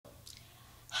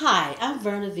Hi, I'm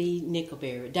Verna V.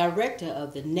 Nickelberry, Director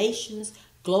of the nation's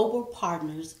Global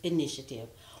Partners Initiative.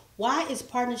 Why is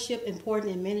partnership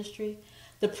important in ministry?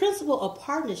 The principle of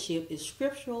partnership is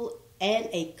scriptural and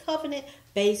a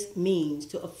covenant-based means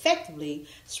to effectively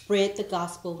spread the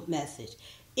gospel message.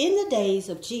 In the days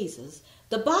of Jesus,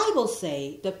 the Bible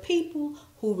says the people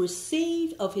who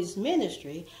received of his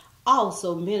ministry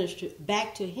also ministered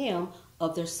back to him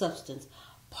of their substance.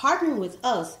 Partnering with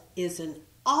us is an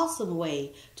awesome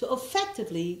way to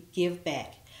effectively give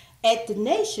back. At the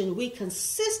nation, we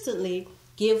consistently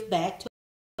give back to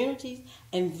communities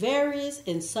in various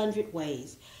and sundry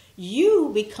ways.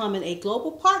 You becoming a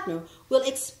global partner will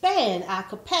expand our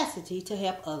capacity to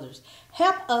help others.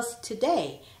 Help us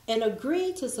today and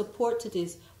agree to support to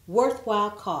this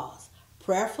worthwhile cause,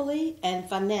 prayerfully and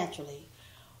financially.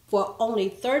 For only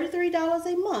 $33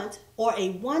 a month or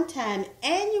a one-time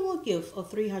annual gift of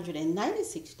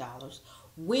 $396,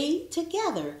 we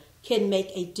together can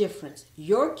make a difference.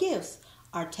 Your gifts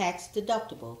are tax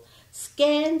deductible.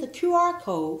 Scan the QR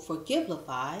code for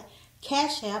Givelify,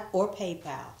 Cash App, or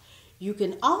PayPal. You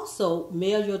can also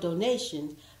mail your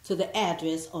donation to the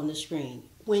address on the screen.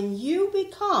 When you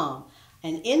become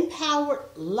an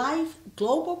Empowered Life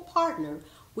Global Partner,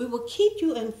 we will keep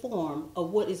you informed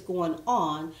of what is going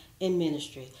on in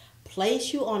ministry,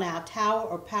 place you on our Tower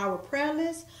of Power prayer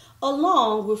list,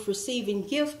 along with receiving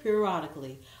gifts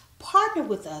periodically. Partner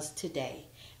with us today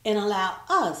and allow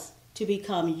us to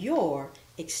become your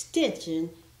extension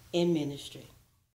in ministry.